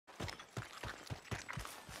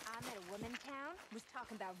town was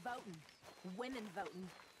talking about voting. Women voting.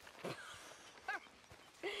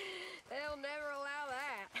 They'll never allow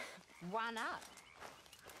that. Why not?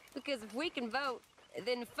 Because if we can vote,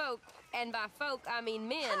 then folk, and by folk I mean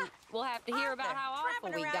men, will have to hear about how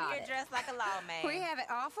awful we got it. Dressed like a lawman. We have it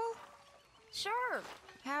awful? Sure.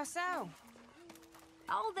 How so?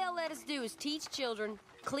 All they'll let us do is teach children,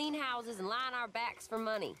 clean houses, and line our backs for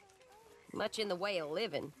money. Much in the way of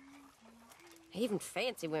living. Even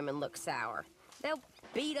fancy women look sour. They'll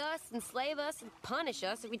beat us, enslave us, and punish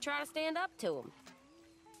us if we try to stand up to them.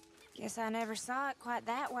 Guess I never saw it quite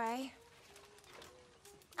that way.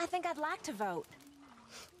 I think I'd like to vote.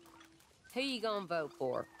 Who you gonna vote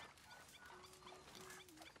for?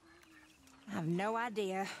 I have no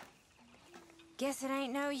idea. Guess it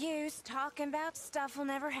ain't no use talking about stuff'll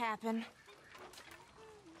never happen.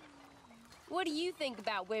 What do you think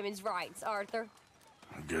about women's rights, Arthur?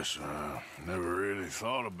 I guess I never really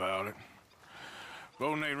thought about it.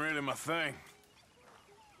 Voting ain't really my thing.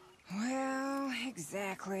 Well,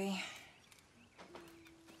 exactly.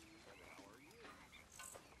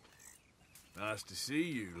 Nice to see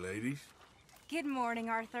you, ladies. Good morning,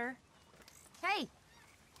 Arthur. Hey,